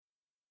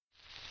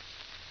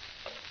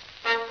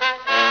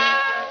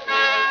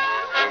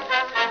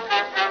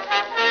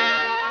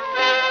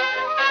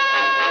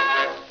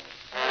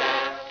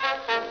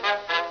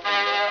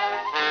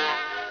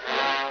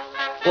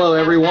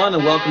everyone,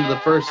 and welcome to the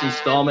first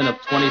installment of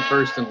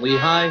 21st and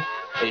Lehigh,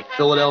 a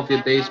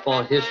Philadelphia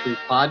baseball history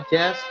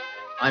podcast.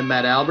 I'm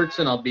Matt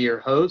Albertson. I'll be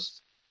your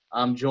host.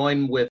 I'm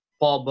joined with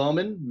Paul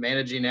Bowman,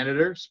 managing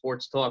editor,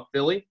 Sports Talk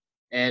Philly,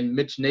 and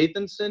Mitch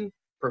Nathanson,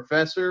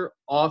 professor,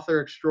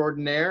 author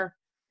extraordinaire,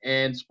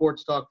 and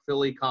Sports Talk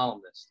Philly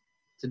columnist.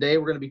 Today,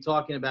 we're going to be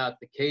talking about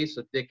the case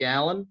of Dick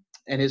Allen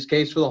and his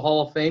case for the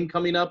Hall of Fame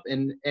coming up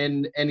and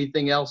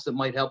anything else that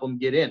might help him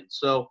get in.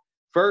 So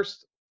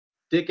first,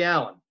 Dick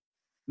Allen,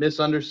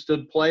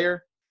 misunderstood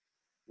player,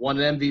 won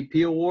an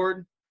MVP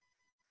award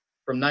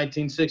from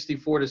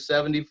 1964 to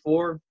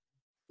 74,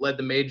 led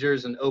the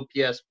majors in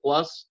OPS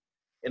plus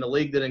in a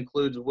league that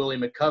includes Willie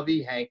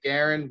McCovey, Hank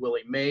Aaron,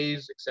 Willie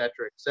Mays, et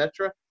cetera,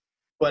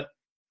 but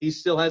he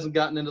still hasn't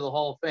gotten into the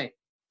Hall of Fame.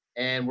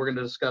 And we're going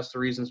to discuss the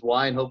reasons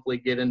why and hopefully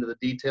get into the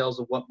details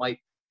of what might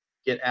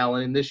get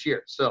Allen in this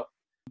year. So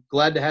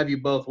glad to have you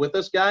both with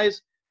us,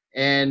 guys.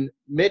 And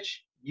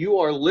Mitch, you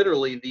are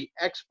literally the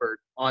expert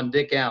on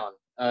Dick Allen.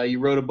 You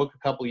wrote a book a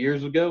couple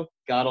years ago,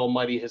 God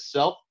Almighty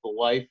Himself, The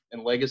Life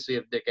and Legacy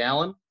of Dick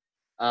Allen,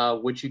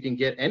 which you can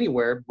get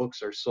anywhere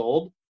books are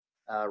sold.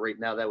 Right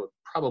now, that would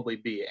probably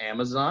be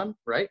Amazon,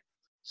 right?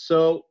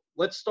 So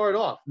let's start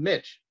off.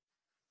 Mitch,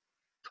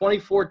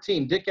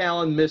 2014, Dick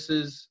Allen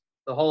misses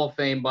the Hall of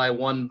Fame by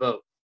one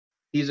vote.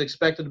 He's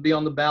expected to be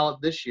on the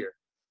ballot this year.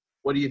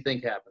 What do you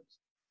think happens?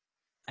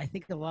 I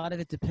think a lot of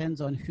it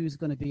depends on who's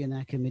going to be in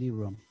that committee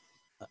room.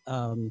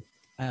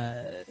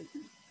 I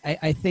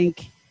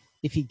think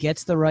if he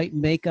gets the right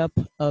makeup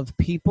of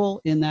people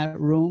in that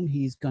room,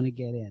 he's going to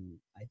get in.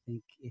 I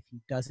think if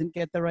he doesn't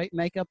get the right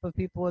makeup of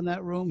people in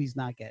that room, he's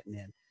not getting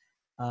in.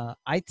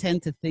 I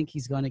tend to think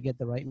he's going to get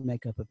the right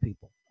makeup of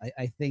people.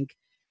 I think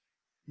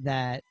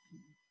that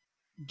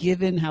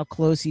given how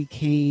close he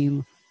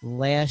came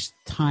last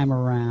time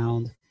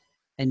around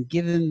and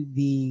given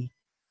the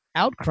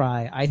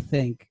outcry, I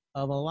think,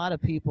 of a lot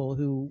of people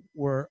who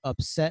were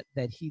upset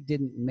that he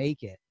didn't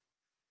make it,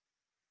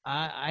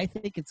 I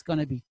think it's going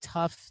to be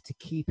tough to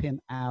keep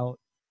him out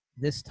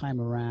this time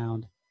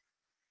around,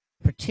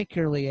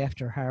 particularly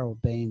after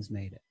Harold Baines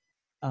made it.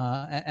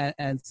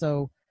 And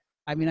so,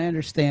 I mean, I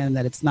understand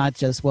that it's not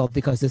just, well,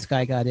 because this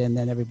guy got in,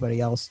 then everybody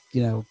else,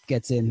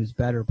 gets in who's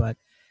better. But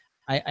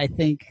I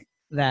think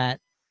that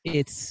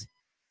it's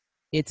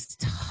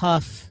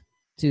tough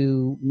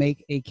to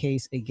make a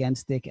case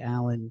against Dick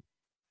Allen,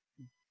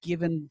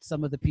 given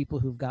some of the people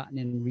who've gotten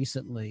in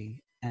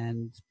recently.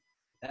 And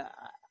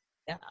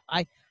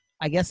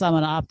I guess I'm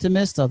an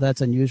optimist, so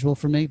that's unusual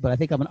for me, but I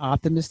think I'm an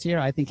optimist here.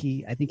 I think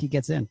he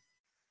gets in.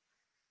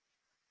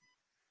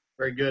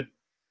 Very good.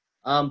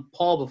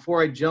 Paul,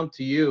 before I jump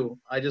to you,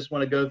 I just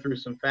want to go through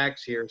some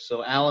facts here.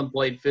 So Allen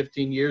played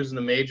 15 years in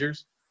the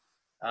majors.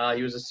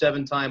 He was a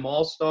 7-time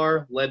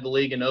All-Star, led the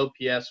league in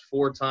OPS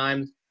 4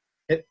 times,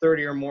 hit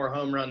 30 or more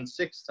home runs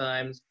 6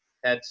 times,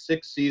 had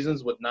 6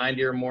 seasons with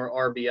 90 or more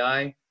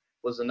RBI,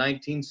 was the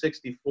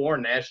 1964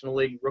 National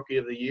League Rookie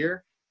of the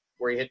Year,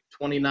 where he hit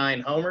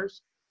 29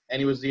 homers, and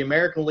he was the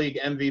American League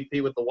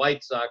MVP with the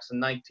White Sox in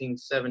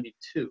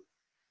 1972.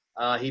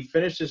 He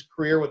finished his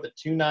career with a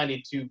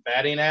 .292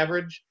 batting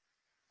average,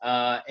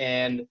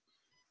 and,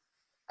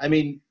 I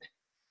mean,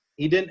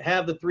 he didn't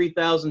have the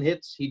 3,000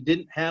 hits. He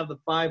didn't have the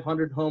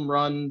 500 home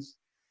runs,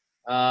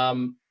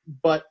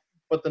 but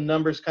the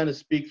numbers kind of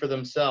speak for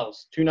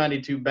themselves.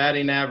 .292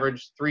 batting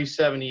average,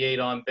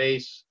 .378 on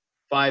base,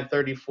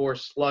 .534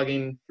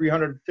 slugging,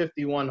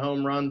 351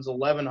 home runs,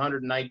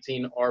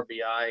 1,119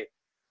 RBI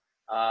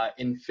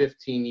in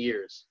 15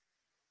 years.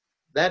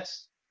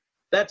 That's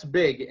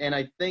big, and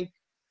I think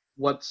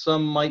what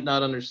some folks might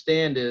not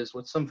understand is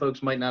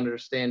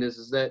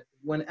that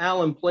when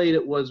Allen played,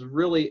 it was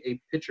really a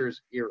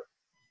pitcher's era.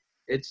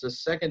 It's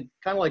kind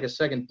of like a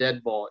second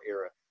dead ball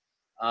era.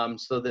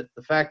 So that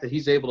the fact that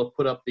he's able to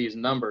put up these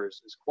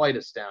numbers is quite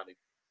astounding.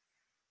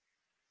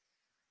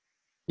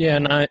 Yeah,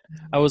 and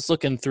I was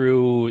looking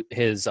through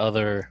his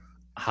other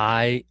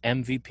high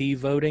MVP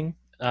voting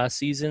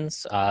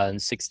seasons in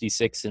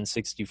 66 and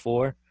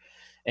 64.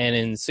 And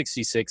in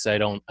 66, I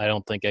don't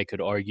think I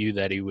could argue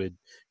that he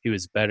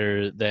was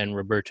better than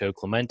Roberto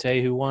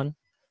Clemente, who won.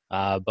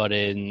 But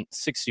in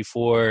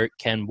 64,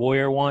 Ken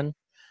Boyer won.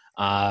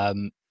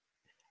 And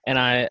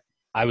I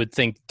would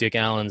think Dick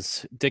Allen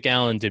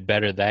did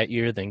better that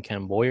year than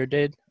Ken Boyer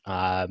did.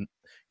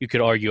 You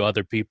could argue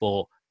other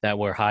people that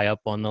were high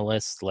up on the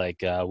list, like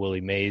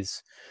Willie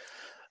Mays,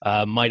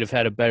 might have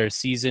had a better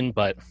season,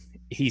 but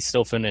he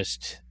still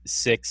finished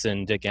 6th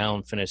and Dick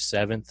Allen finished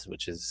 7th,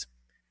 which is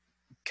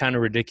kind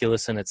of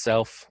ridiculous in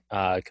itself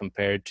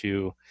compared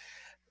to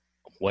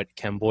what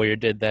Ken Boyer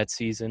did that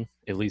season,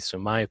 at least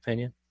in my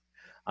opinion.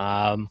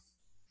 And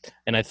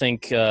I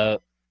think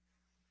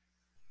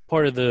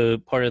part of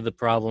the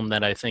problem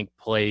that I think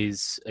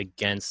plays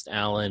against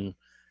Allen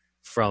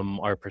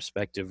from our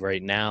perspective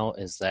right now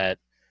is that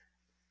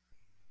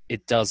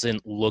it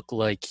doesn't look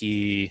like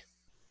he,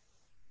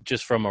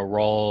 just from a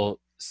raw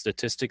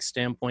statistics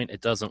standpoint,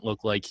 it doesn't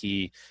look like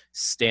he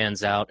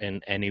stands out in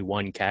any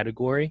one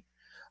category.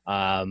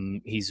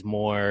 He's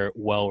more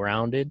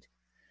well-rounded.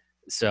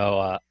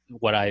 So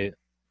what I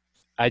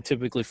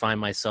typically find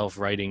myself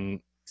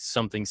writing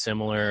something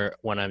similar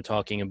when I'm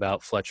talking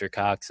about Fletcher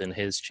Cox and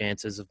his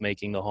chances of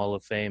making the Hall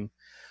of Fame,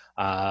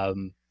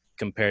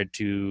 compared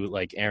to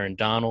like Aaron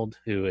Donald,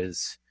 who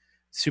is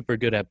super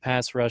good at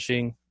pass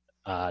rushing,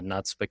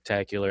 not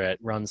spectacular at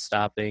run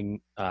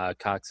stopping.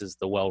 Cox is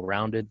the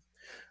well-rounded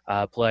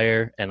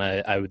player, and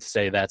I would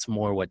say that's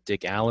more what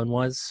Dick Allen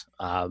was.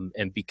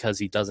 And because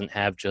he doesn't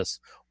have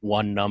just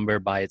one number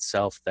by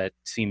itself that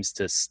seems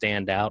to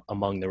stand out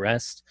among the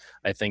rest,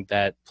 I think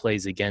that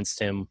plays against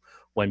him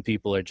when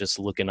people are just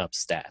looking up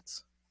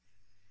stats.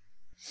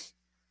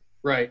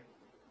 Right.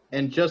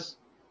 And just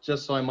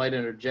so I might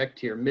interject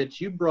here, Mitch,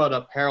 you brought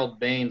up Harold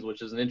Baines,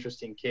 which is an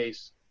interesting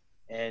case,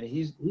 and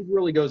he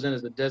really goes in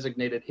as a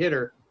designated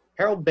hitter.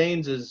 Harold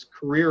Baines'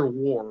 career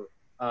WAR,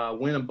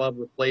 win above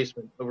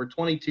replacement, over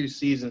 22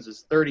 seasons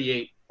is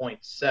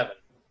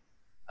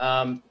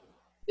 38.7.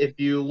 If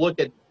you look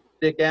at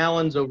Dick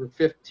Allen's over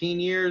 15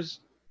 years,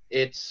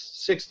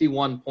 it's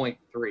 61.3.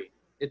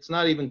 It's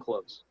not even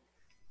close.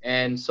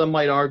 And some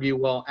might argue,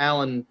 well,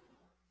 Allen,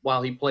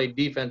 while he played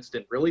defense,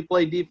 didn't really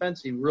play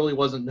defense. He really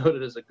wasn't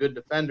noted as a good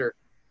defender,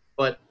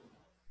 but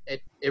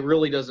it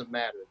really doesn't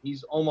matter.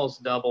 He's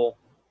almost double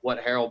what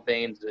Harold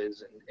Baines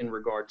is in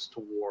regards to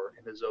WAR,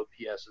 and his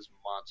OPS is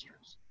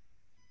monstrous.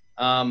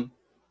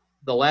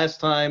 The last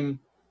time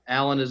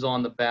Allen is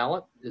on the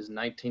ballot is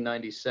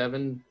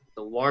 1997.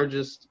 The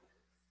largest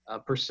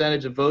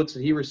percentage of votes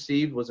that he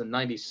received was in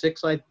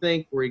 96, I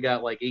think, where he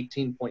got like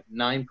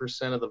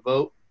 18.9% of the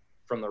vote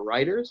from the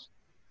writers.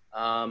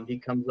 He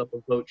comes up a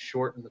vote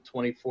short in the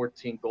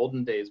 2014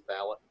 Golden Days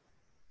ballot.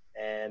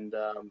 And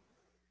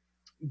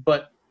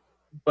but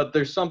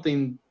there's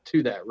something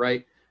to that,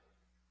 right?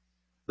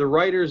 The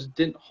writers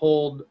didn't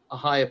hold a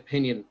high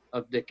opinion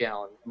of Dick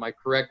Allen. Am I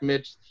correct,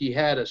 Mitch? He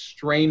had a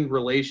strained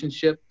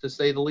relationship, to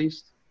say the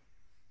least.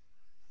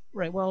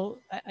 Right. Well,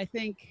 I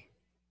think,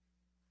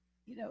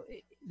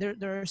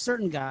 there are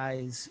certain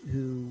guys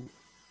who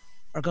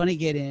are going to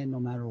get in no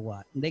matter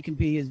what. And they can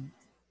be as,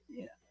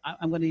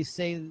 I'm going to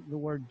say the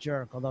word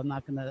jerk, although I'm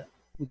not going to,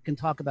 we can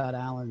talk about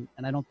Allen,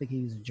 and I don't think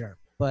he's a jerk.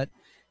 But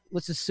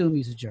let's assume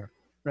he's a jerk,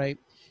 right?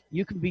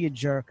 You can be a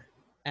jerk,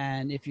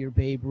 and if you're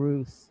Babe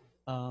Ruth,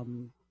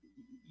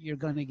 you're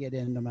going to get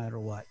in no matter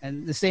what.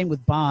 And the same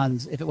with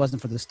Bonds, if it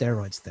wasn't for the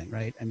steroids thing,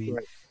 right? I mean,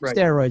 right.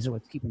 Steroids are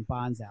what's keeping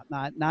Bonds out,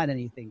 not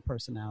anything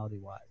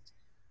personality-wise.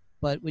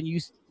 But when you,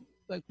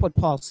 like what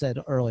Paul said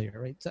earlier,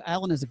 right? So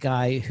Allen is a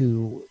guy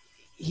who,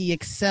 he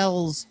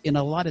excels in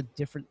a lot of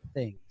different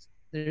things.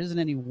 There isn't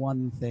any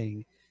one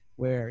thing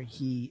where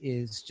he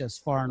is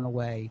just far and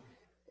away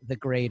the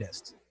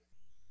greatest,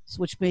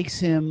 which makes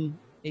him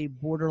a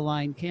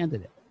borderline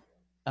candidate.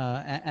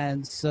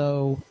 And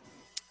so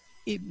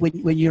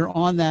when you're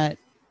on that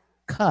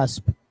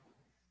cusp,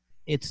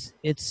 it's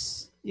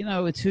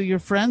who you're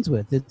friends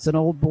with. It's an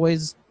old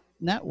boys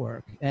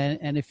network.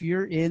 And if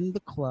you're in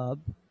the club,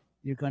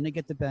 you're going to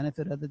get the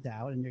benefit of the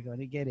doubt and you're going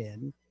to get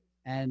in.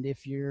 And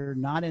if you're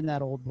not in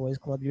that old boys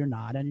club, you're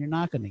not, and you're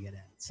not going to get in.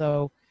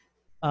 So,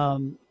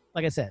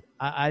 like I said,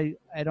 I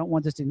don't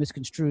want this to be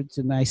misconstrued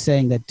to my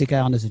saying that Dick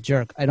Allen is a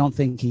jerk. I don't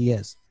think he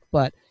is.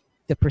 But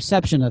the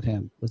perception of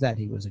him was that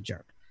he was a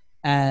jerk.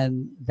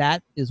 And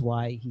that is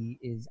why he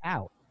is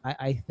out.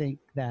 I think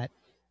that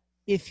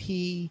if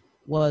he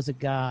was a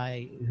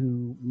guy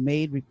who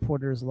made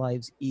reporters'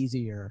 lives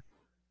easier,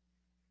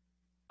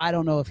 I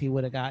don't know if he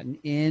would have gotten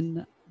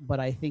in, but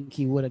I think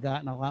he would have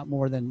gotten a lot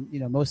more than,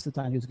 most of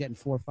the time he was getting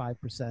 4 or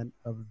 5%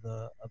 of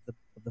the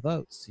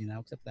votes,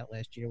 except that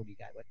last year when he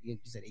got, you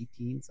said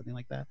 18, something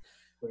like that.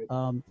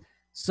 Right.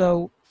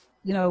 So,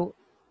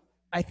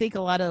 I think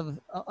a lot of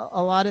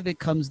it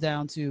comes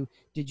down to,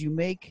 did you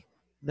make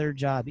their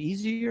job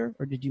easier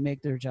or did you make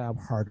their job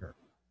harder?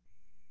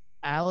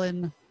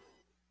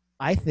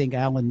 I think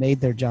Allen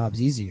made their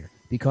jobs easier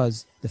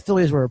because the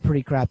Phillies were a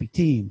pretty crappy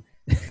team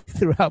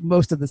throughout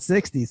most of the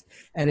 60s.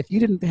 And if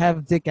you didn't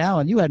have Dick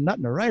Allen, you had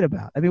nothing to write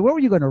about. I mean, what were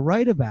you going to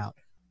write about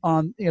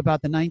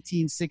about the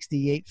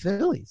 1968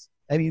 Phillies?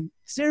 I mean,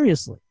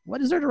 seriously,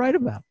 what is there to write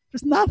about?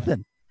 There's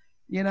nothing,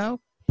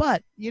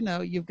 But,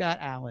 you've got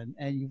Allen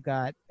and you've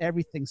got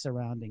everything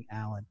surrounding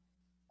Allen.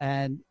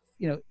 And,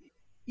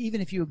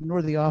 even if you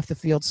ignore the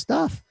off-the-field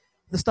stuff,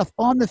 the stuff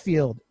on the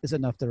field is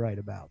enough to write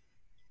about.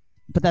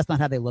 But that's not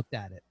how they looked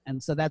at it.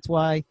 And so that's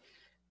why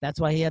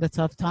he had a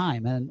tough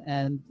time.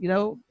 And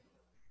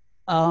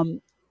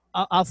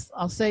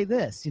I'll say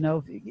this,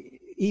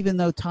 even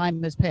though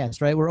time has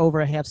passed, right? We're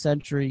over a half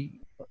century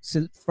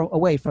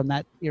away from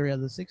that era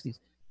of the 60s.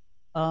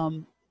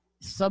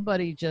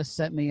 Somebody just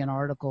sent me an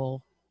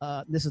article.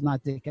 This is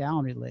not Dick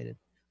Allen related,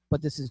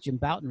 but this is Jim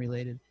Bouton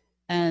related.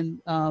 And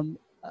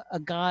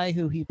a guy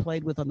who he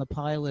played with on the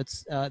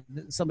Pilots,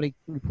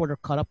 reporter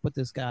caught up with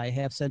this guy a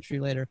half century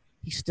later.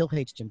 He still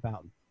hates Jim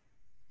Bouton.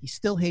 He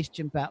still hates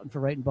Jim Bouton for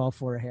writing ball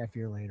 4.5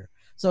 years later.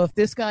 So if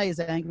this guy is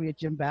angry at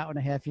Jim Bouton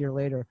a half year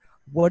later,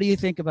 what do you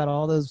think about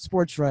all those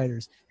sports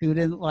writers who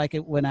didn't like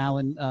it when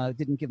Allen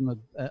didn't give him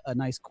a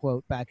nice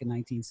quote back in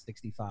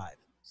 1965?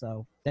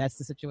 So that's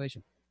the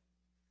situation.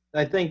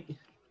 I think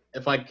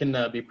if I can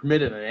be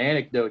permitted an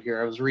anecdote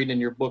here, I was reading in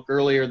your book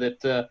earlier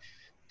that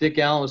Dick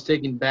Allen was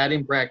taking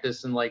batting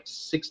practice in like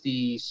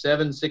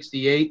 67,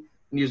 68,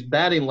 and he was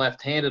batting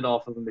left-handed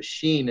off of a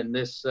machine. And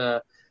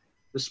the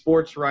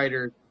sports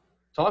writer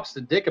talks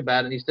to Dick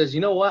about it, and he says,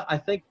 "You know what? I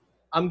think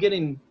I'm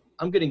getting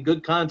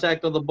good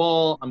contact on the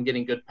ball. I'm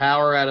getting good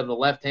power out of the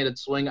left-handed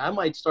swing. I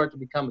might start to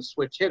become a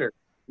switch hitter."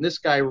 And this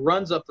guy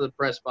runs up to the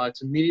press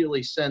box,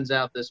 immediately sends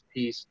out this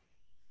piece,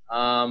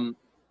 um,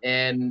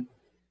 and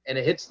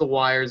it hits the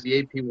wires, the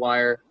AP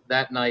wire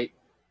that night.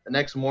 The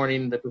next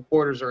morning, the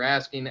reporters are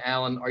asking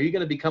Allen, "Are you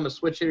going to become a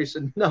switch hitter?" He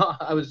said, "No,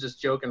 I was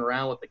just joking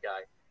around with the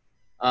guy."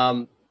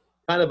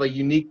 Kind of a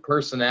unique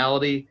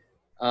personality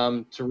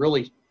to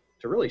really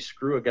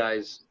screw a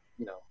guy's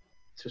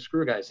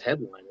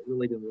headline. It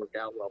really didn't work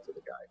out well for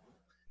the guy.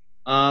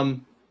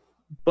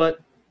 But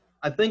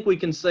I think we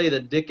can say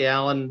that Dick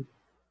Allen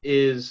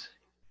is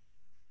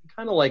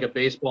kind of like a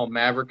baseball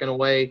maverick in a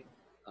way.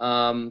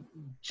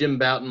 Jim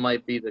Bouton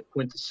might be the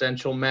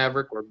quintessential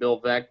maverick, or Bill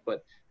Veeck,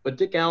 but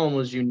Dick Allen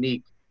was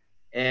unique.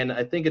 And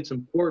I think it's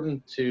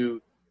important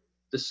to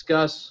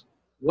discuss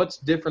what's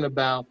different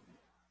about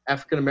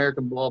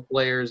African-American ball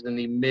players in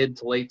the mid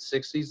to late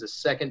 60s, the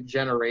second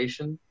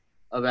generation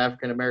of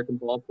African-American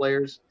ball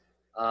players.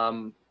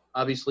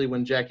 Obviously,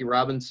 when Jackie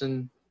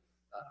Robinson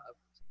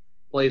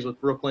plays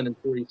with Brooklyn in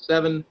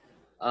 47,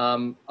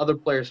 other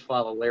players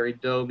follow: Larry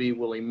Doby,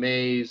 Willie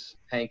Mays,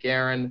 Hank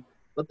Aaron.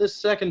 But this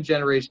second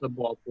generation of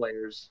ball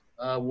players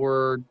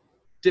were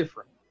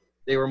different.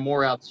 They were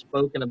more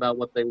outspoken about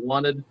what they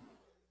wanted.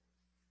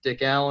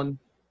 Dick Allen,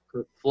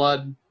 Kurt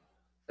Flood,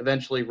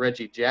 eventually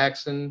Reggie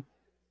Jackson,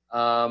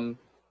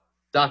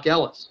 Doc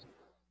Ellis,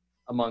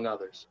 among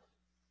others.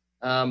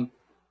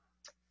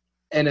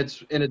 And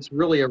it's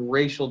really a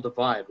racial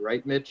divide,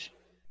 right, Mitch?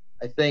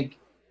 I think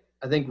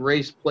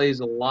race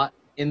plays a lot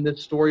in the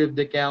story of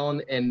Dick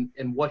Allen,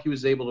 and what he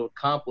was able to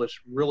accomplish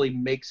really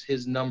makes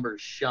his numbers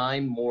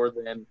shine more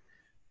than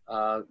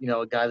a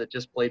guy that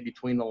just played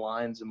between the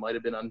lines and might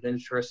have been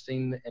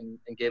uninteresting and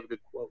gave a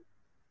good quote.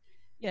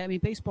 Yeah, I mean,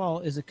 baseball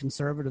is a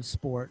conservative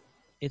sport.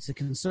 It's a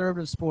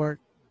conservative sport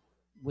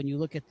when you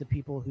look at the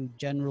people who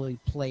generally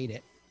played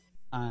it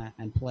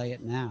and play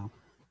it now.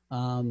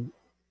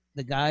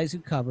 The guys who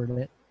covered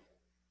it,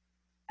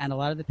 and a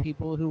lot of the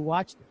people who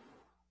watched it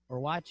or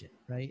watch it,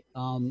 right?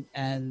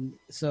 And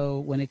so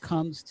when it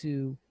comes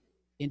to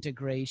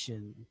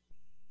integration,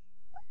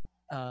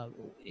 an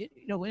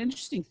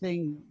interesting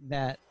thing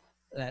that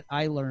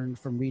I learned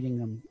from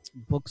reading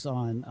books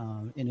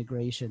on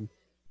integration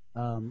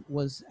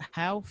was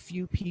how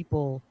few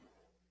people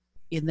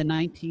in the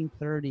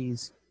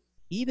 1930s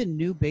even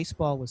knew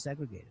baseball was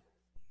segregated,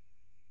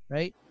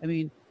 right? I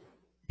mean,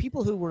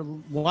 people who were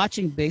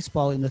watching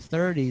baseball in the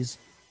 30s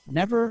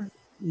never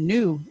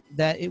knew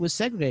that it was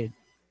segregated.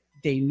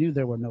 They knew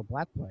there were no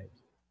black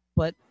players,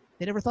 but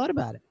they never thought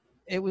about it.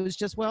 It was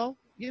just, well,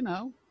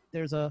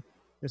 there's a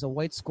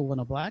white school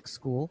and a black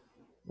school.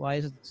 Why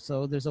is it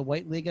so? There's a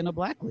white league and a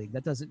black league.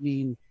 That doesn't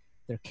mean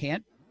there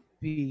can't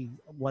be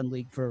one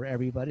league for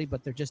everybody,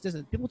 but there just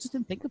isn't. People just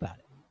didn't think about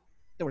it.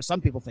 There were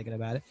some people thinking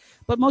about it,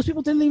 but most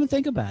people didn't even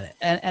think about it,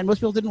 and most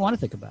people didn't want to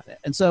think about it.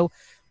 And so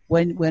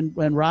when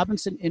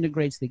Robinson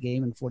integrates the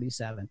game in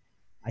 47,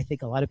 I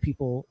think a lot of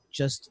people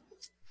just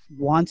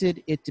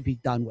wanted it to be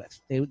done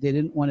with. They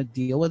didn't want to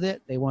deal with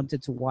it. They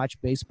wanted to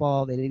watch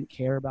baseball. They didn't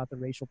care about the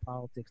racial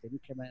politics. They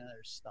didn't care about any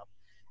other stuff.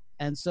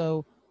 And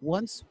so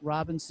once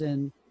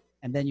Robinson,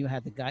 and then you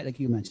had the guy, like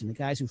you mentioned, the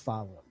guys who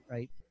follow him,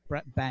 right?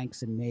 Brett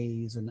Banks and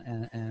Mays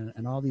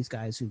and all these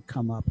guys who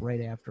come up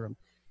right after him.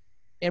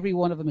 Every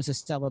one of them is a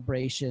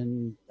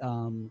celebration.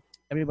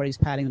 Everybody's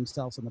patting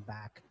themselves on the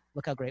back.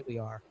 Look how great we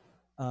are.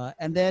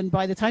 And then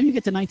by the time you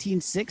get to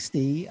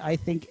 1960, I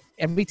think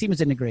every team is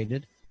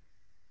integrated,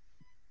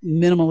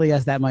 minimally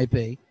as that might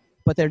be,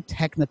 but they're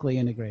technically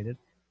integrated.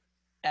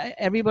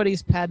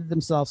 Everybody's patted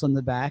themselves on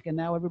the back, and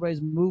now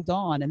everybody's moved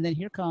on. And then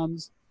here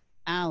comes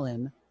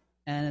Allen,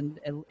 and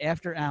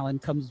after Allen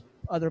comes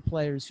other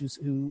players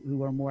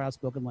who are more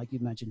outspoken, like you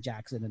mentioned,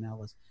 Jackson and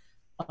Ellis,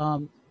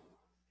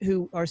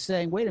 who are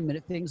saying, wait a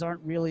minute, things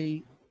aren't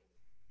really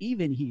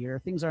even here.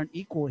 Things aren't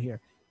equal here.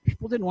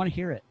 People didn't want to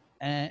hear it.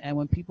 And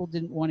when people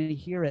didn't want to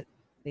hear it,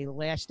 they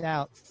lashed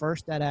out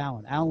first at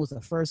Allen. Allen was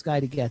the first guy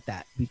to get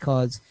that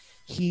because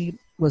he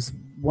was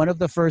one of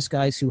the first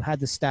guys who had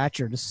the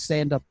stature to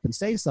stand up and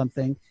say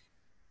something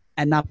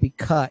and not be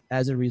cut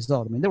as a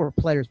result. I mean, there were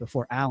players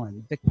before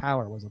Allen. Dick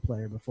Power was a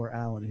player before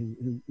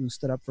Allen who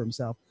stood up for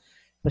himself,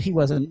 but he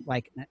wasn't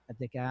like a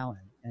Dick Allen.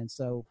 And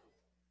so,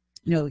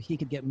 he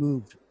could get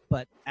moved,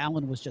 but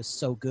Allen was just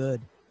so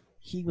good.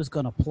 He was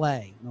going to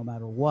play no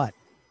matter what.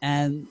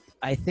 And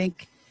I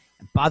think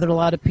it bothered a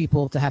lot of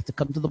people to have to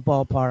come to the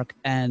ballpark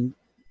and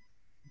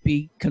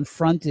be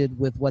confronted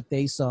with what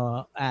they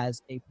saw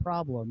as a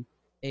problem,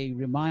 a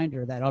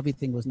reminder that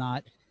everything was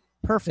not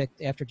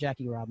perfect after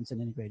Jackie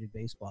Robinson integrated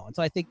baseball. And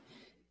so I think,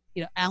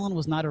 Allen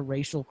was not a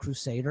racial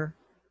crusader.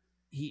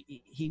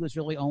 He was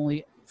really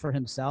only for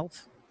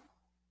himself.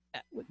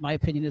 My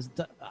opinion is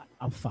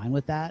I'm fine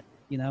with that.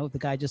 You know, the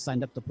guy just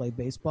signed up to play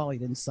baseball. He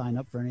didn't sign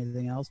up for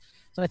anything else.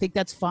 So I think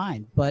that's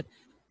fine. But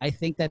I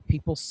think that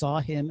people saw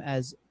him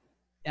as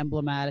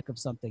emblematic of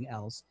something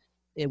else.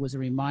 It was a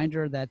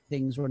reminder that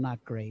things were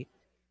not great,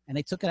 and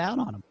they took it out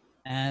on him.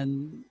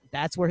 And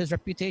that's where his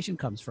reputation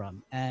comes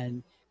from.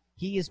 And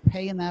he is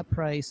paying that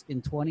price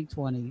in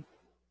 2020,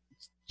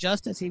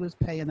 just as he was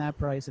paying that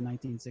price in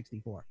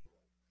 1964.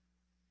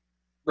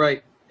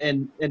 Right.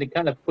 And to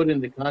kind of put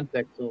into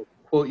context, I'll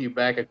quote you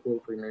back a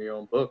quote from your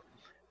own book.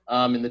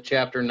 In the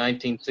chapter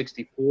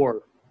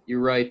 1964, you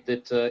write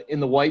that in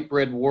the white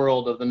bread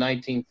world of the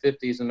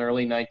 1950s and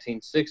early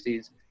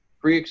 1960s,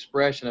 free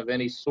expression of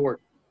any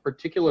sort,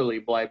 particularly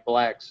by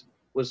blacks,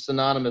 was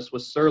synonymous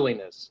with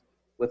surliness,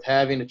 with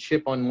having a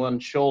chip on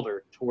one's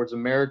shoulder towards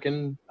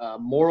American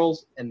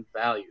morals and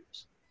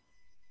values.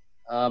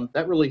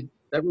 That really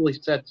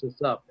sets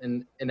us up.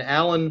 And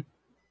Allen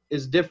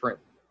is different,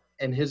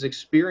 and his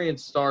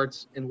experience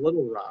starts in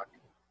Little Rock,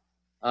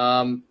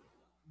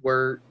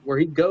 where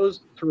he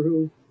goes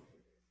through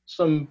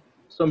some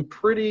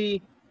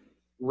pretty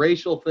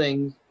racial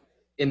things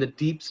in the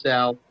Deep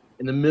South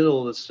in the middle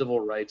of the civil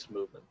rights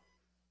movement.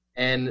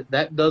 And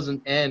that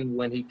doesn't end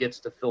when he gets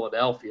to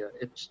Philadelphia.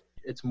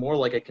 It's more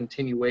like a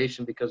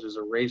continuation, because there's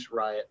a race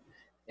riot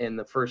in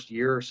the first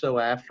year or so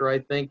after, I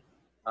think,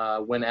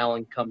 when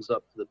Allen comes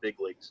up to the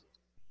big leagues.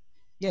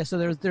 Yeah, so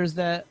there's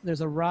a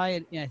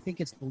riot. I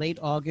think it's late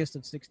August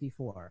of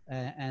 '64,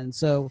 and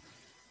so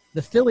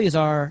the Phillies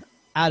are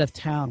out of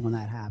town when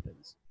that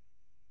happens.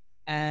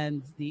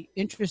 And the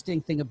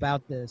interesting thing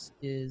about this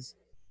is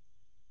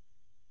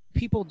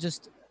people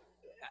just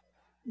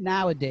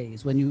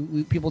nowadays,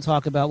 when people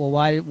talk about,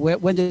 well,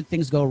 when did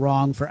things go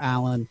wrong for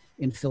Allen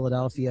in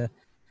Philadelphia?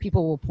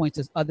 People will point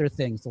to other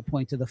things. They'll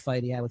point to the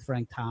fight he had with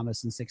Frank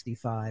Thomas in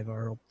 '65,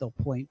 or they'll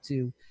point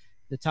to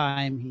the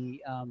time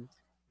he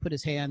put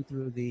his hand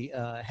through the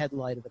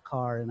headlight of the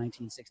car in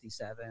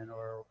 1967,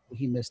 or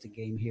he missed a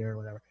game here or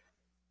whatever.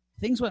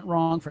 Things went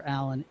wrong for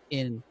Allen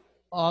in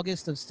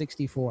August of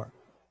 '64,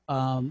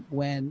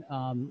 when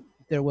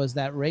there was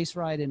that race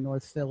riot in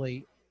North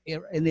Philly,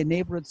 in the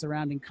neighborhood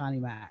surrounding Connie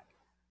Mack.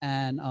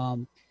 And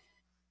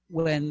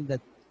when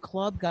the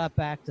club got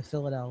back to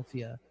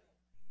Philadelphia,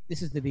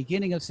 this is the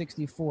beginning of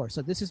 '64.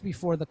 So this is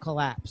before the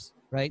collapse,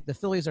 right? The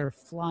Phillies are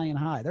flying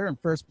high. They're in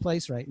first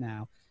place right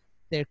now.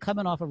 They're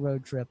coming off a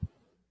road trip.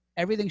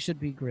 Everything should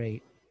be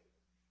great.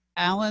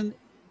 Allen,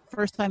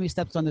 first time he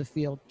steps on the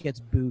field, gets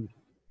booed.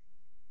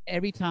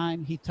 Every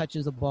time he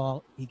touches a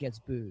ball, he gets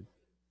booed.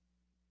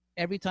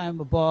 Every time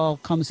a ball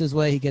comes his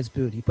way, he gets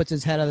booed. He puts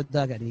his head out of the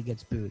dugout, he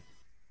gets booed.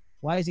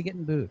 Why is he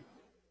getting booed?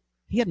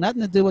 He had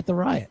nothing to do with the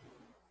riot.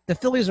 The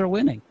Phillies are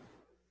winning.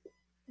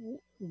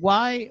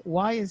 Why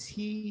is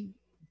he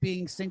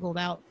being singled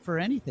out for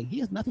anything? He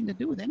has nothing to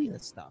do with any of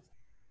this stuff.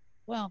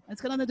 Well, it's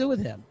got nothing to do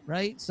with him,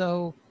 right?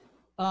 So,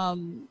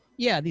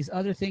 yeah, these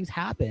other things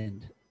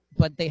happened,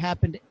 but they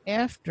happened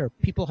after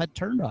people had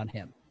turned on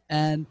him.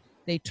 And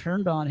they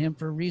turned on him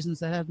for reasons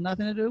that have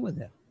nothing to do with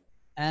him.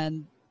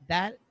 And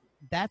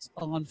that's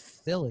on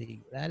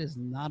Philly. That is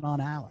not on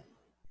Allen.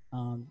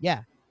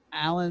 Yeah,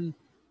 Allen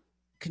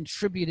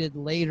contributed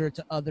later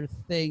to other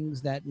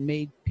things that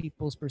made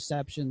people's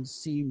perceptions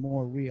seem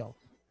more real.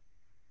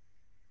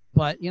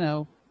 But,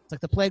 it's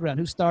like the playground.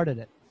 Who started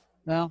it?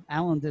 Well,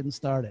 Allen didn't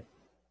start it.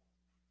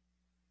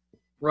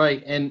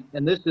 Right, and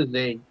this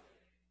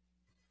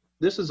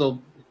is a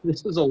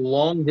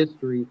long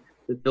history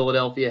that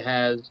Philadelphia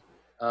has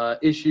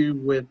issue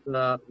with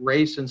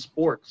race in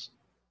sports.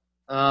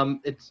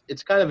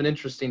 It's kind of an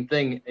interesting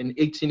thing. In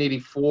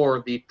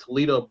 1884, the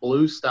Toledo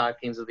Blue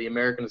Stockings of the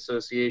American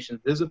Association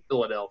visit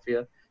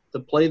Philadelphia to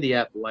play the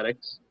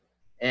Athletics.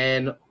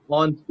 And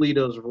on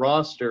Toledo's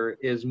roster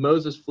is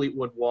Moses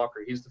Fleetwood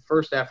Walker. He's the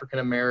first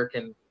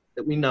African-American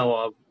that we know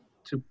of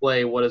to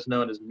play what is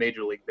known as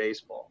Major League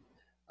Baseball.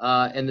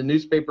 And the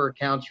newspaper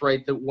accounts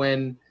write that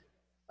when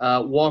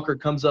Walker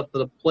comes up to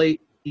the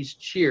plate, he's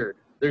cheered.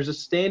 There's a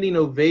standing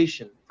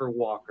ovation for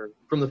Walker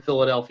from the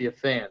Philadelphia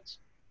fans.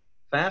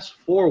 Fast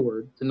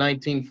forward to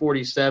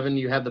 1947,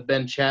 you have the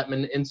Ben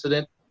Chapman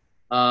incident,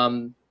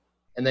 and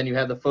then you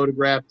have the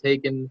photograph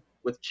taken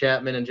with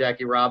Chapman and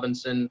Jackie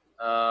Robinson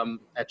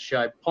at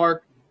Shibe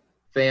Park,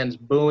 fans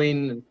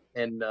booing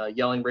and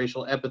yelling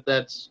racial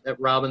epithets at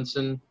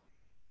Robinson.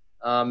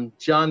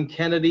 John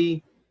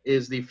Kennedy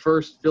is the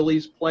first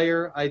Phillies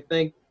player, I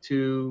think,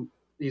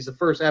 he's the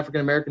first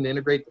African-American to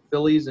integrate the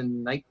Phillies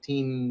in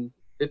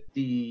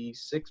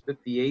 1956,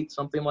 58,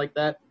 something like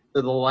that.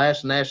 They're the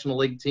last National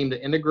League team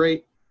to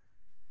integrate.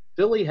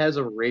 Philly has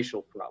a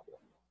racial problem,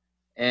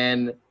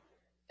 and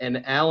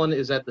Allen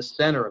is at the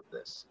center of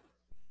this.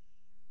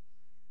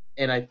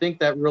 And I think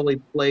that really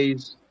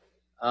plays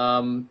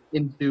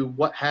into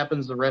what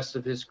happens the rest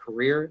of his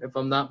career, if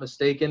I'm not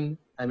mistaken.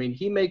 I mean,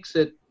 he makes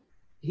it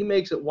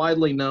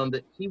widely known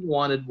that he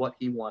wanted what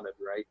he wanted,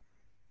 right?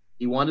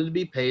 He wanted to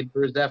be paid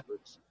for his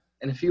efforts.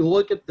 And if you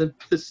look at the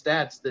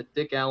stats that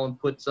Dick Allen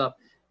puts up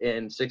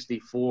in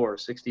 64,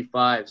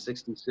 65,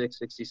 66,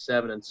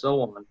 67, and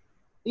so on,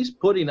 he's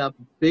putting up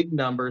big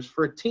numbers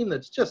for a team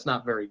that's just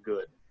not very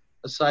good.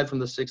 aside from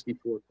the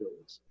 64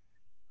 Phillies.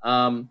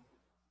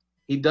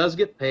 He does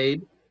get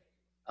paid.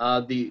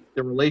 The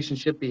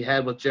relationship he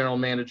had with general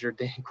manager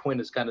Dan Quinn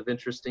is kind of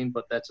interesting,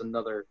 but that's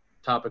another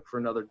topic for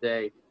another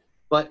day.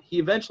 But he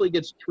eventually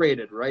gets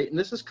traded, right? And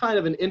this is kind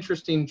of an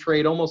interesting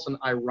trade, almost an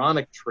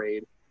ironic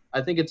trade.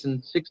 I think it's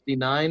in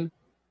 '69.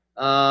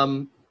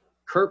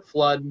 Curt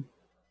Flood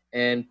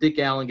and Dick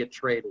Allen get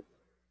traded.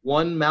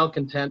 One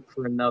malcontent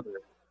for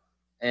another.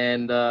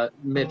 And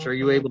Mitch, are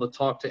you able to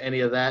talk to any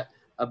of that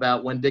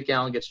about when Dick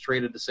Allen gets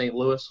traded to St.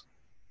 Louis?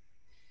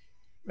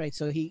 Right.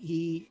 So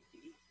the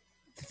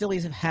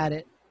Phillies have had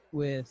it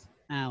with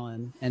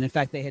Allen, and in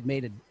fact, they had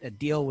made a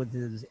deal with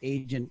his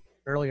agent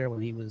earlier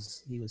when he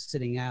was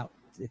sitting out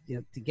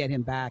to get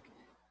him back.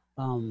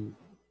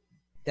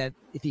 That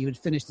if he would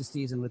finish the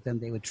season with them,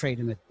 they would trade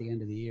him at the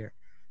end of the year.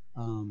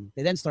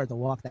 They then started to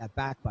walk that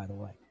back, by the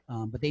way.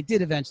 But they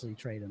did eventually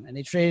trade him, and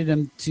they traded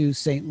him to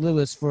St.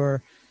 Louis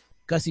for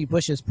Gussie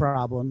Busch's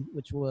problem,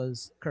 which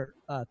was Curt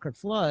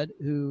Flood,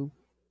 who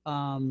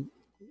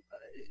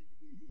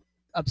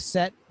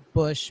upset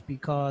Busch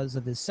because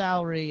of his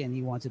salary, and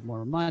he wanted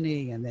more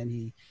money, and then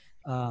he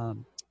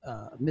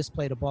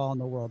misplayed a ball in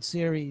the World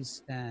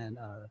Series, and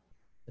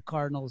the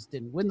Cardinals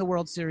didn't win the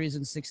World Series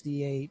in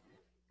 '68,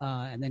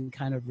 and then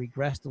kind of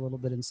regressed a little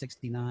bit in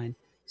 '69.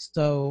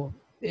 So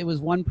it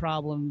was one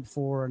problem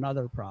for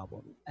another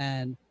problem.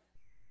 And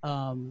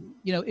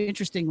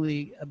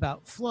interestingly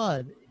about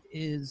Flood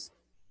is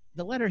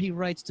the letter he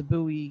writes to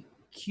Bowie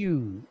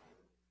Kuhn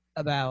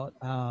about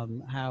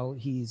how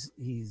he's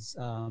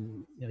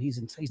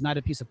not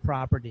a piece of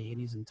property and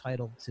he's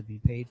entitled to be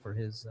paid for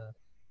his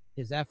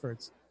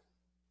efforts.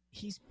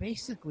 He's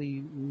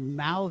basically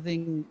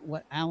mouthing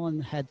what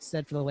Allen had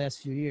said for the last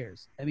few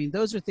years. I mean,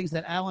 those are things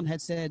that Allen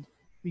had said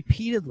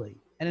repeatedly,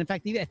 and in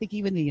fact, I think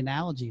even the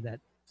analogy that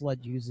Flood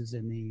uses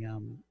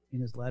in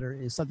his letter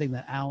is something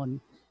that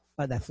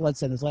that Flood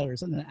said in his letter is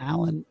something that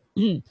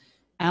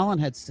Allen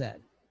had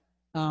said.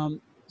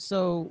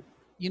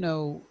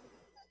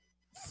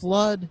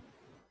 Flood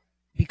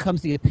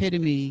becomes the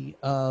epitome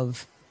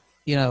of,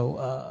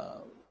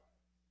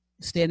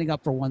 standing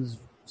up for one's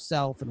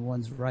self and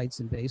one's rights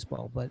in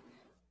baseball. But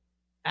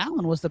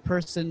Allen was the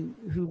person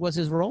who was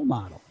his role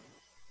model.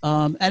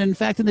 And in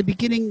fact, in the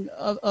beginning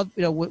of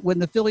when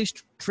the Phillies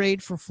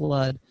trade for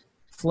Flood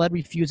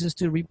refuses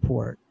to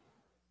report.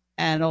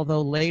 And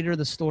although later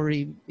the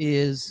story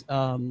is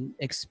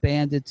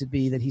expanded to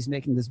be that he's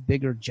making this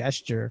bigger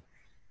gesture,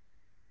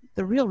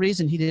 the real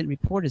reason he didn't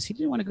report is he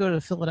didn't want to go to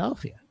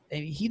Philadelphia. I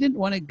mean, he didn't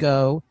want to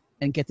go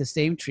and get the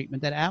same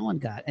treatment that Allen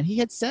got. And he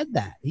had said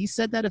that. He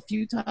said that a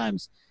few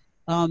times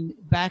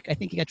back. I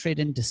think he got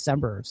traded in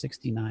December of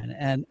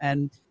 '69.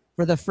 And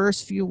for the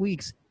first few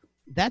weeks,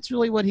 that's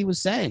really what he was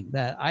saying,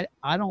 that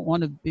I don't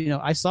want to,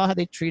 I saw how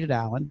they treated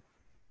Allen,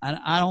 and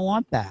I don't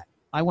want that.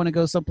 I want to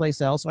go someplace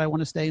else, or I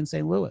want to stay in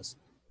St. Louis.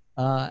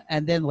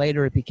 And then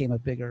later it became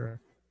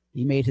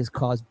he made his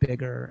cause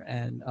bigger,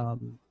 and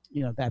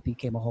that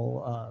became a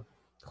whole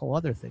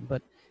other thing.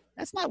 But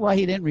that's not why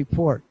he didn't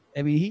report.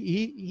 I mean,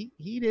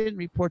 he didn't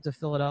report to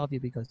Philadelphia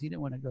because he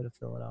didn't want to go to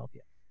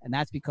Philadelphia, and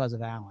that's because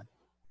of Allen.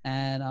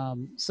 And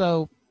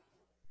so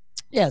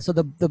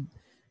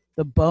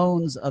the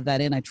bones of that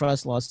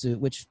antitrust lawsuit,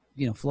 which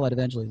Flood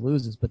eventually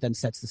loses, but then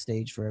sets the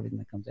stage for everything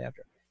that comes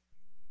after.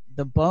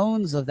 The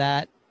bones of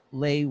that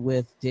lay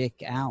with Dick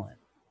Allen,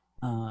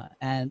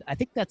 and I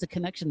think that's a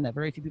connection that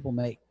very few people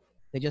make.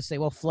 They just say,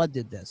 "Well, Flood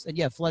did this," and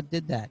yeah, Flood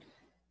did that.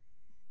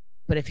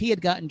 But if he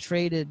had gotten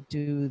traded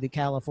to the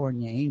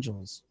California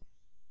Angels,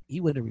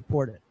 he would have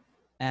reported,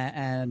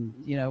 and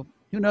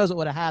who knows what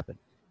would have happened.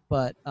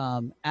 But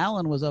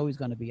Allen was always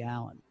going to be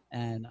Allen,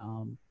 and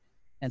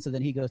so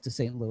then he goes to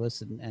St.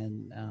 Louis,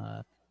 and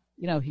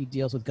he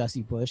deals with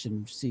Gussie Busch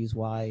and sees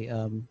why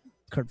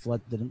Curt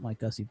Flood didn't like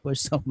Gussie Busch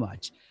so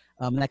much.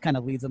 And that kind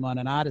of leads him on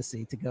an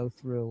odyssey to go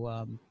through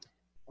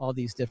all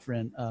these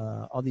different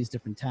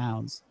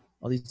towns,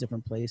 all these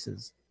different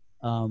places,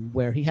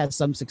 where he had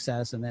some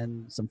success and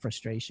then some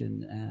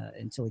frustration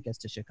until he gets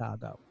to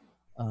Chicago.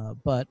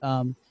 But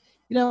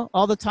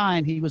all the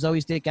time he was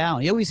always Dick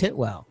Allen. He always hit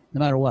well, no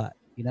matter what.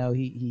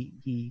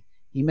 He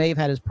may have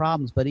had his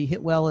problems, but he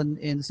hit well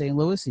in St.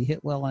 Louis. He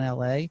hit well in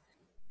L.A.,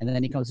 and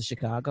then he comes to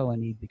Chicago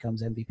and he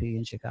becomes MVP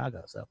in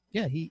Chicago. So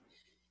yeah, he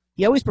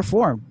always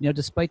performed,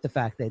 despite the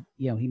fact that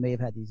he may have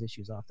had these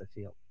issues off the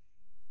field.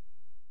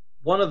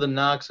 One of the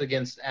knocks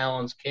against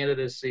Allen's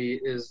candidacy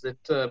is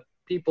that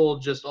people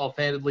just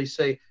offhandedly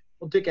say,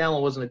 "Well, Dick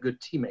Allen wasn't a good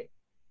teammate."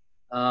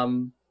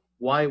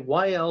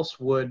 Why else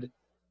would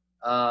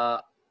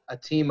a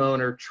team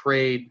owner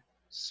trade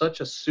such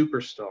a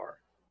superstar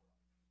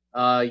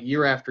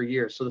year after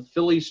year? So the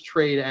Phillies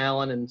trade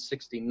Allen in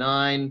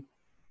 '69.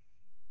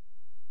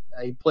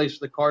 He plays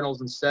for the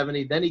Cardinals in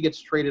 '70. Then he gets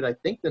traded, I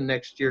think, the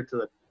next year to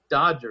the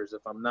Dodgers,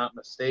 if I'm not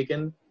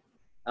mistaken,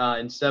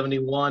 in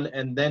 '71.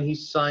 And then he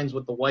signs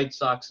with the White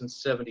Sox in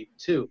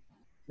 '72.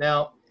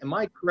 Now, am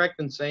I correct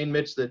in saying,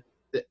 Mitch, that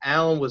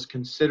Allen was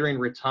considering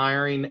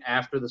retiring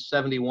after the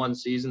 '71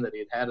 season, that he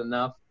had had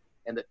enough,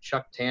 and that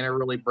Chuck Tanner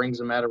really brings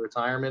him out of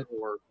retirement?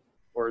 Or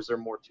or is there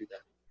more to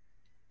that?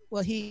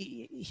 Well,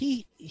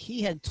 he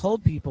had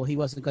told people he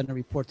wasn't going to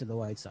report to the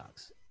White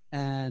Sox,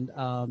 and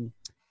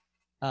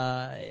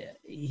uh,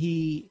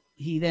 he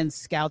then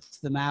scouts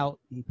them out.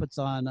 He puts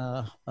on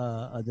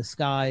a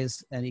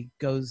disguise, and he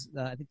goes.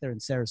 I think they're in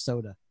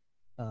Sarasota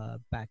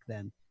back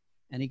then,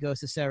 and he goes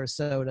to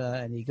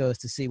Sarasota and he goes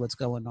to see what's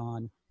going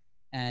on,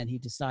 and he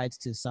decides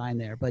to sign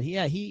there. But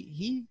yeah,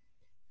 he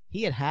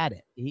had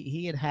it.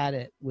 He had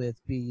it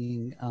with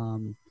being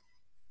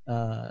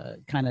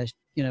kind of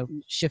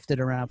shifted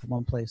around from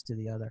one place to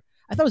the other.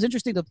 I thought it was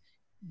interesting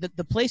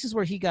the places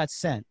where he got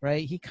sent.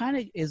 Right, he kind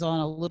of is on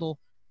a little.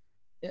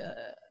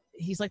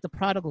 He's like the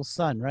prodigal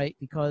son, right?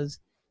 Because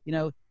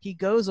he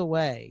goes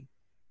away,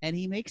 and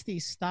he makes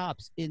these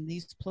stops in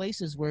these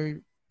places where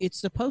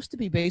it's supposed to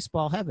be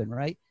baseball heaven,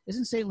 right?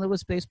 Isn't St.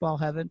 Louis baseball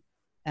heaven?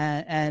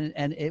 And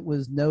it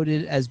was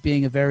noted as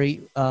being a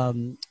very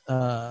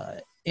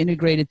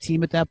integrated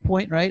team at that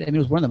point, right? I mean, it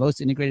was one of the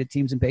most integrated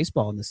teams in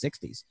baseball in the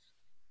 60s.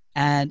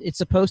 And it's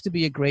supposed to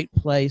be a great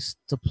place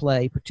to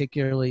play,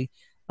 particularly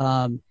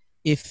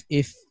if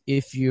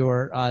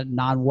you're a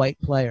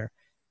non-white player.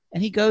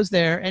 And he goes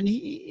there, and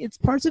it's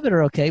parts of it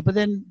are okay, but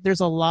then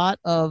there's a lot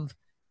of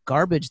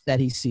garbage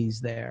that he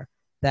sees there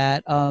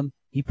that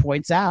he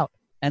points out,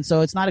 and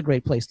so it's not a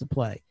great place to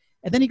play.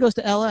 And then he goes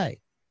to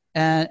L.A.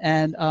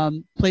 and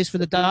plays for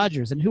the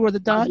Dodgers. And who are the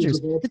Dodgers?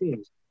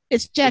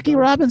 It's Jackie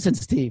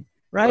Robinson's team,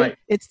 right?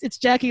 It's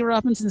Jackie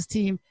Robinson's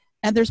team,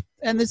 and there's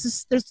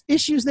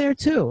issues there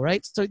too,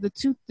 right? So the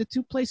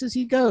two places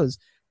he goes,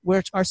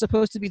 which are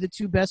supposed to be the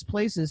two best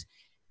places,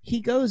 he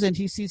goes and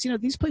he sees,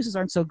 these places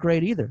aren't so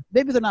great either.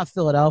 Maybe they're not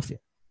Philadelphia,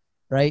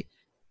 right?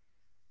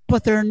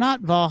 But they're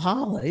not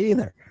Valhalla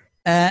either.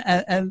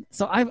 And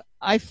so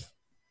I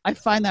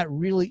find that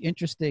really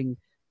interesting.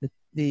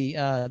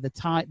 The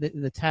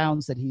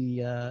towns that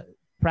he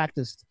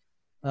practiced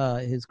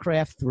his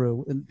craft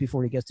through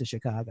before he gets to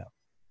Chicago.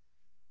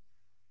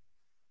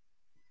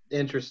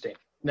 Interesting.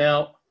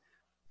 Now,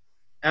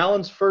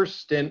 Allen's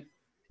first stint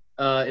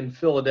in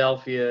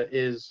Philadelphia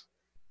is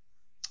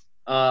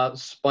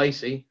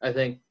spicy, I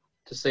think,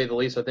 to say the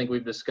least. I think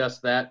we've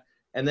discussed that.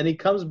 And then he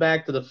comes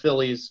back to the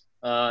Phillies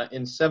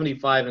in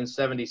 75 and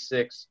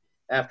 76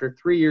 after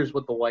 3 years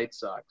with the White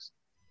Sox.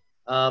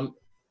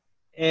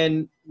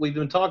 And we've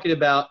been talking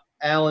about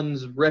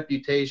Allen's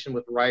reputation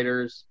with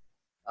writers,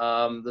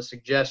 the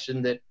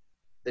suggestion that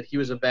he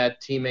was a bad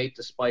teammate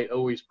despite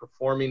always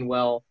performing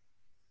well.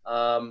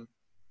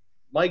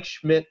 Mike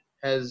Schmidt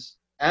has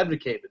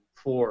advocated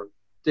for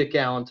Dick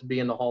Allen to be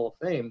in the Hall of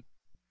Fame.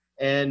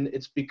 And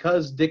it's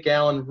because Dick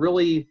Allen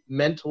really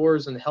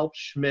mentors and helps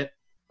Schmidt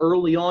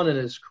early on in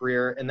his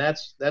career. And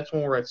that's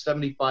when we're at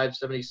 75,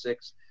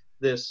 76.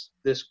 This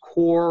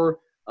core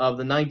of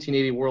the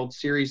 1980 World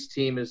Series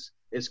team is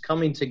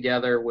coming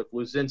together with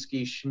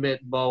Luzinski,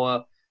 Schmidt,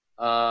 Boa,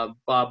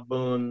 Bob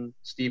Boone,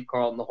 Steve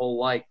Carlton, the whole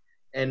like.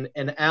 And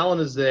Allen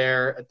is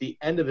there at the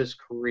end of his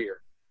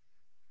career.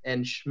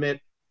 And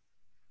Schmidt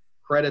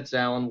credits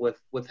Allen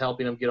with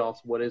helping him get off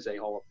what is a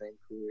Hall of Fame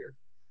career.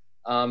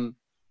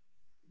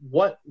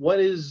 What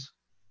is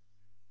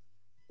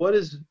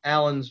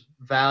Allen's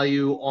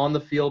value on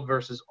the field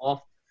versus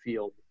off the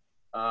field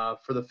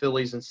for the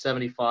Phillies in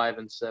 75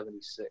 and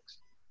 76?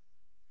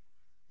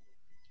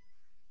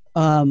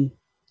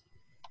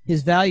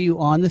 His value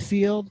on the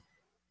field,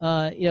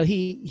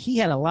 he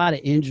had a lot of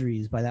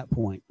injuries by that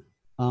point,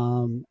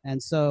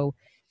 and so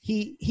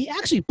he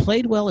actually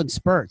played well in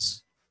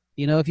spurts.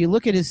 If you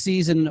look at his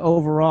season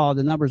overall,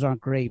 the numbers aren't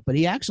great, but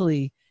he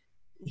actually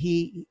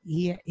he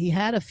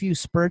had a few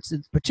spurts,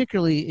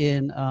 particularly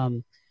in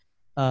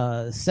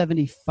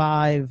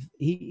 75.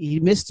 He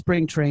missed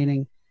spring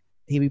training.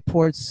 He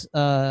reports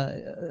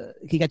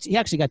he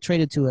actually got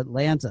traded to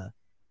Atlanta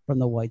from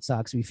the White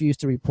Sox. He refused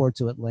to report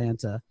to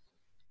Atlanta.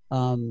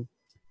 And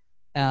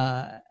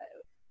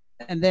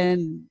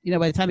then,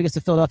 by the time he gets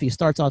to Philadelphia, he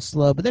starts off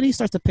slow, but then he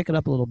starts to pick it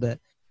up a little bit.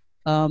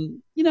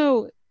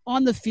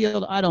 On the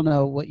field, I don't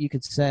know what you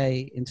could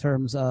say in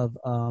terms of,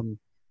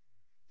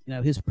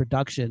 his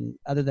production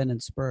other than in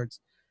spurts.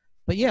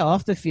 But yeah,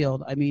 off the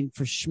field, I mean,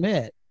 for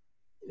Schmidt,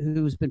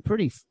 who's been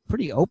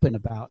pretty open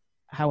about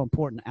how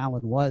important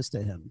Allen was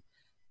to him.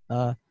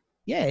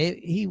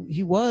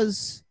 He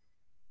was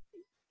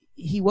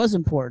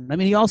important. I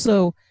mean, he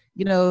also,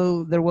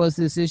 there was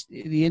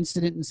the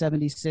incident in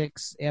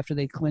 76 after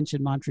they clinch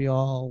in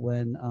Montreal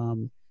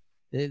when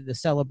the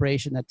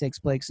celebration that takes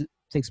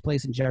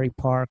place in Jerry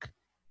Park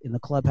in the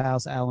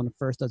clubhouse. Allen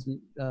first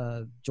doesn't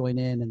join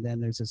in, and then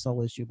there's this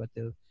whole issue. But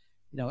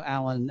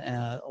Allen,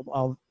 a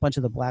bunch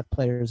of the black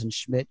players and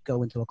Schmidt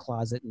go into a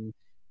closet, and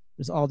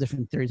there's all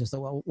different theories as to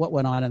what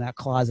went on in that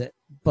closet.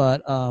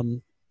 But I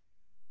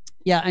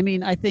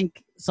mean, I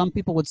think some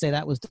people would say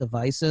that was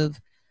divisive.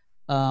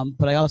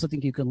 But I also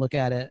think you can look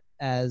at it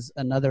as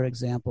another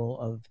example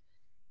of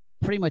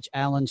pretty much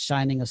Allen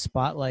shining a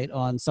spotlight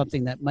on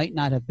something that might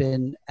not have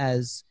been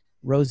as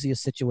rosy a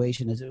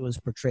situation as it was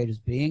portrayed as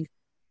being.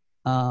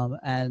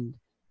 And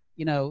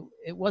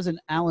it wasn't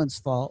Allen's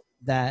fault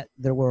that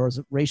there was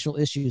racial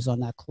issues on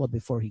that club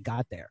before he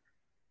got there.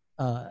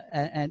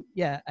 And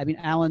yeah, I mean,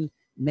 Allen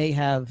may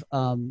have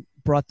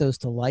brought those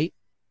to light.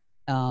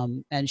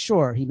 And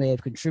sure, he may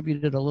have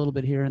contributed a little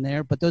bit here and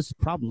there, but those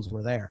problems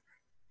were there.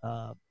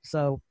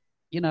 So,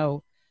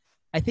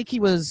 I think he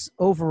was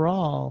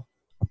overall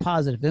a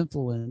positive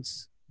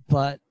influence,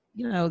 but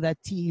that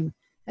team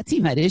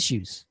had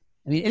issues.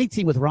 I mean, any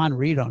team with Ron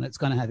Reed on it's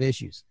going to have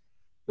issues,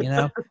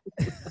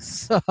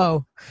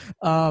 So,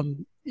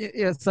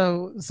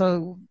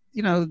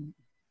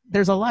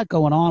 there's a lot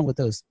going on with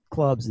those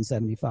clubs in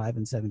 75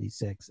 and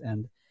 76.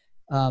 And,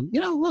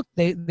 look,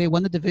 they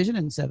won the division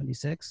in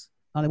 76.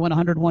 They won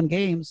 101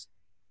 games.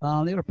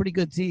 They were a pretty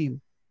good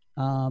team.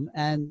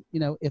 And,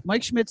 if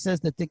Mike Schmidt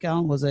says that Dick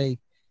Allen was a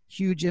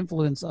huge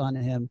influence on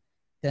him,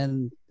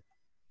 then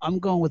I'm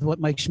going with what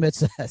Mike Schmidt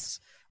says.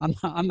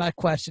 I'm not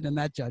questioning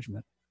that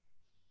judgment.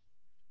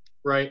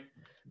 Right.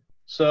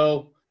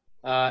 So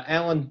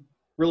Allen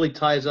really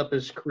ties up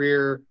his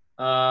career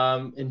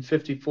in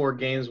 54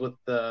 games with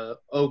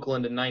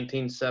Oakland in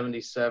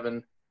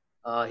 1977.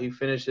 He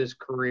finished his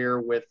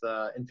career with,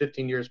 in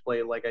 15 years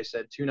played, like I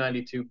said,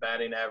 292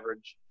 batting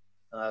average,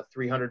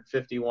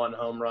 351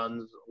 home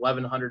runs,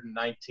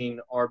 1,119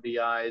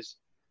 RBIs.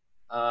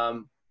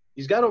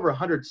 He's got over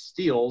 100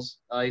 steals.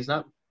 He's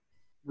not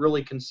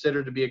really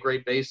considered to be a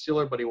great base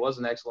stealer, but he was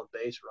an excellent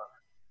base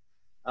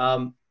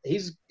runner.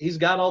 He's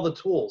got all the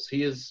tools.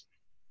 He is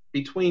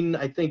between,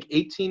 I think,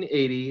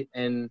 1880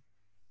 and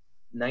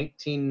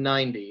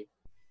 1990.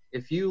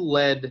 If you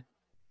led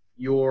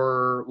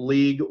your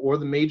league or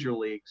the major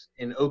leagues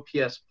in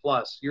OPS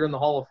plus, you're in the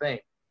Hall of Fame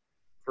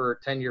for a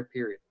 10-year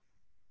period,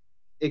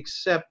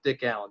 except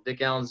Dick Allen.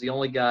 Dick Allen's the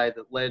only guy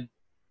that led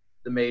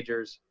the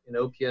majors in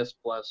OPS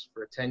plus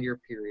for a 10-year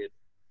period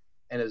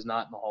and is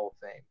not in the Hall of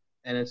Fame.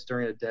 And it's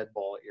during a dead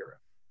ball era.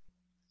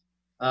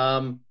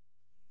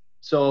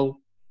 So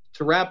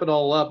to wrap it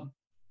all up,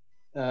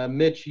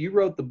 Mitch, you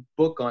wrote the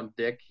book on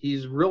Dick.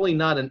 He's really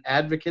not an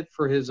advocate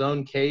for his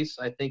own case.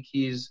 I think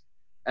he's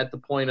at the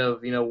point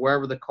of,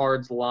 wherever the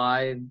cards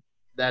lie,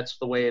 that's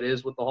the way it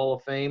is with the Hall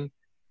of Fame.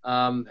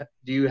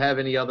 Do you have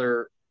any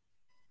other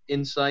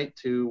insight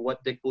to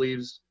what Dick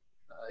believes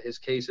his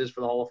case is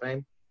for the Hall of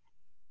Fame?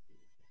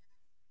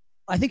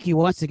 I think he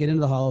wants to get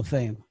into the Hall of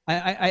Fame.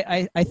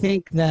 I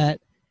think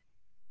that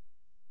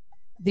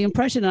the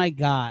impression I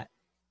got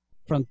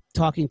from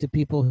talking to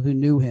people who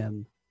knew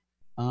him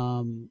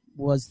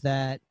was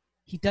that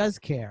he does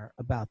care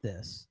about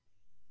this.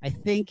 I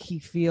think he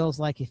feels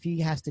like if he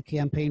has to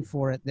campaign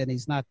for it, then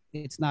it's not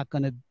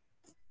going to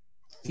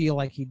feel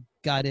like he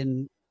got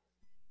in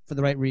for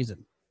the right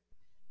reason.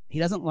 He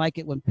doesn't like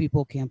it when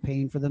people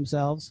campaign for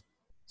themselves,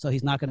 so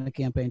he's not going to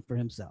campaign for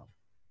himself.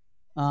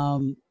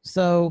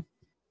 So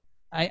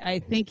I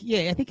think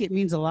it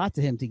means a lot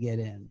to him to get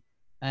in.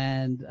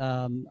 And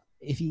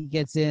if he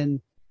gets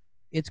in,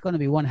 it's going to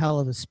be one hell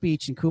of a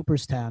speech in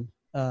Cooperstown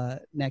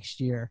next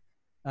year.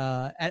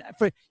 For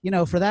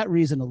that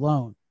reason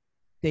alone,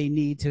 they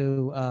need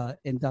to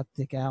induct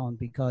Dick Allen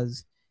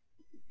because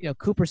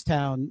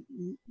Cooperstown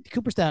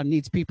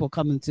needs people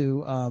coming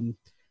to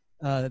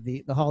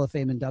the Hall of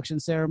Fame induction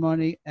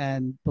ceremony.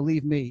 And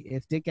believe me,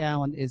 if Dick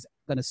Allen is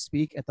going to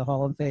speak at the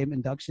Hall of Fame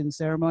induction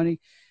ceremony,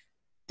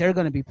 there are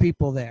going to be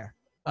people there.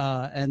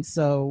 And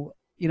so,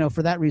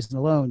 for that reason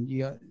alone,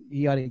 you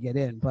ought to get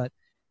in. But,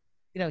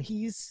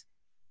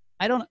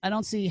 I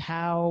don't see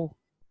how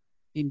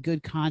in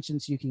good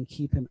conscience you can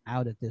keep him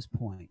out at this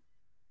point.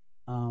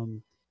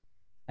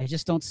 I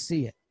just don't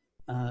see it.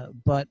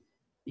 But,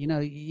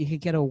 you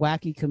could get a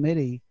wacky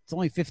committee. It's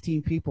only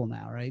 15 people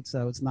now, right?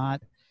 So it's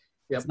not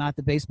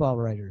the baseball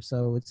writers.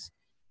 So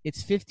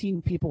it's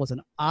 15 people. It's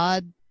an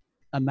odd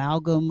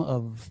amalgam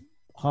of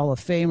Hall of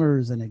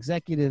Famers and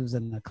executives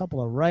and a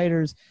couple of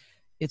writers.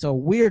 It's a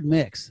weird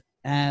mix.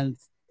 And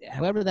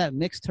however that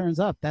mix turns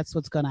up, that's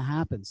what's going to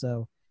happen.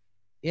 So,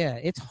 yeah,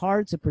 it's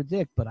hard to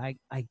predict, but I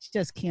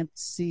just can't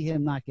see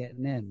him not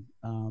getting in.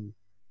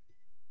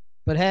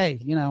 But, hey,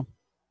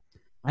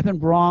 I've been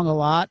wrong a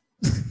lot.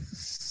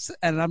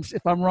 And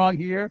if I'm wrong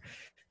here,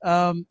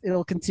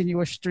 it'll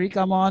continue a streak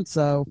I'm on.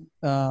 So,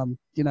 don't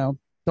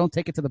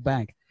take it to the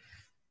bank.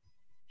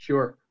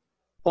 Sure.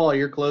 Paul,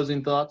 your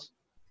closing thoughts?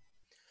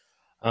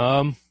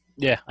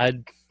 Yeah,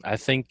 I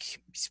think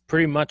he's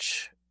pretty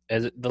much,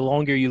 the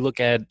longer you look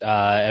at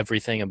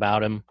everything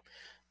about him,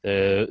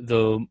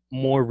 the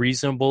more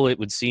reasonable it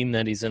would seem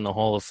that he's in the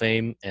Hall of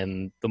Fame,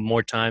 and the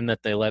more time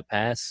that they let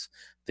pass,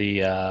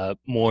 the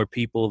more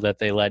people that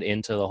they let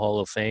into the Hall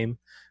of Fame,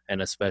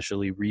 and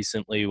especially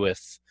recently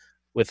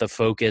with a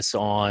focus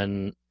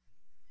on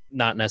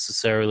not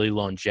necessarily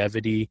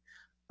longevity,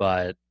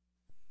 but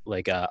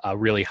like a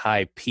really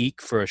high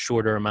peak for a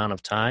shorter amount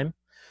of time.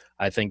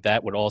 I think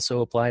that would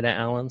also apply to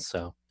Allen.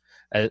 So,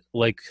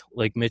 like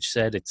Mitch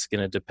said, it's going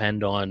to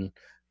depend on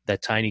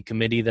that tiny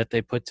committee that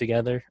they put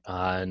together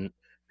and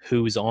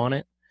who's on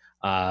it.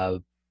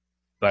 But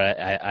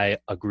I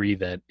agree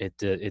that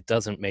it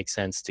doesn't make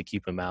sense to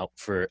keep him out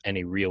for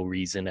any real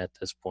reason at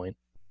this point.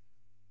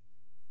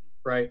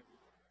 Right.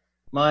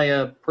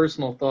 My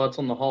personal thoughts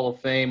on the Hall of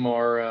Fame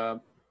are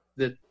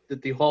that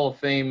that the Hall of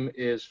Fame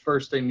is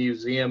first a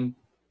museum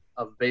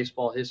of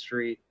baseball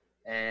history,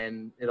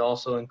 and it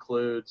also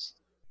includes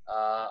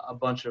a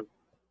bunch of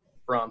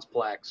bronze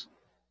plaques.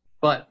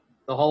 But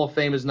the Hall of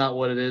Fame is not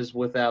what it is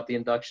without the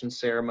induction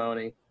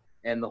ceremony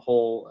and the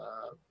whole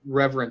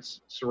reverence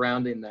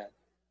surrounding that.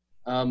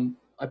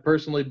 I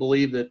personally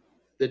believe that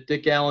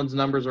Dick Allen's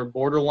numbers are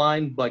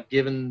borderline, but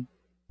given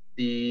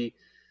the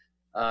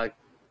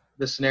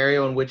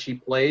scenario in which he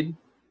played,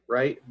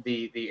 right,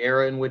 the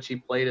era in which he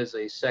played as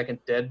a second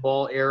dead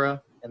ball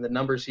era, and the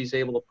numbers he's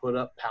able to put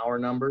up, power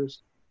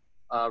numbers,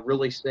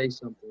 really say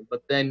something.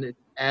 But then it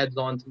adds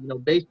on to,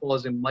 baseball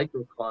is a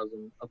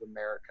microcosm of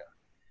America.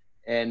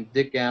 And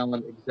Dick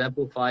Allen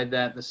exemplified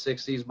that in the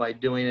 60s by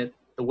doing it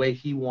the way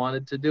he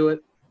wanted to do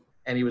it,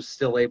 and he was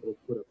still able to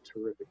put up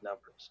terrific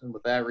numbers. And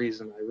with that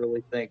reason, I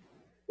really think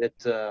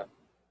that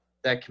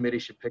that committee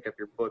should pick up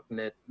your book,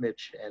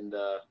 Mitch, and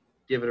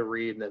give it a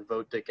read and then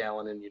vote Dick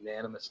Allen in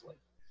unanimously.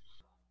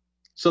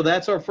 So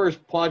that's our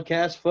first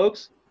podcast,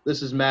 folks.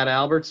 This is Matt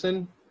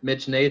Albertson,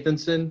 Mitch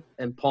Nathanson,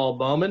 and Paul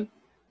Bowman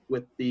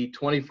with the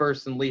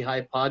 21st and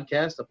Lehigh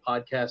podcast, a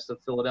podcast of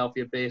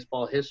Philadelphia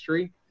baseball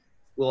history.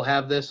 We'll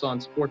have this on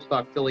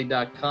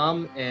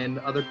sportstalkphilly.com and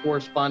other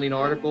corresponding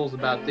articles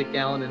about Dick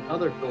Allen and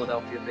other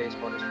Philadelphia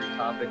baseball history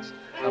topics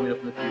coming up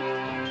in the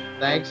future.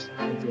 Thanks,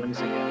 and join us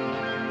again.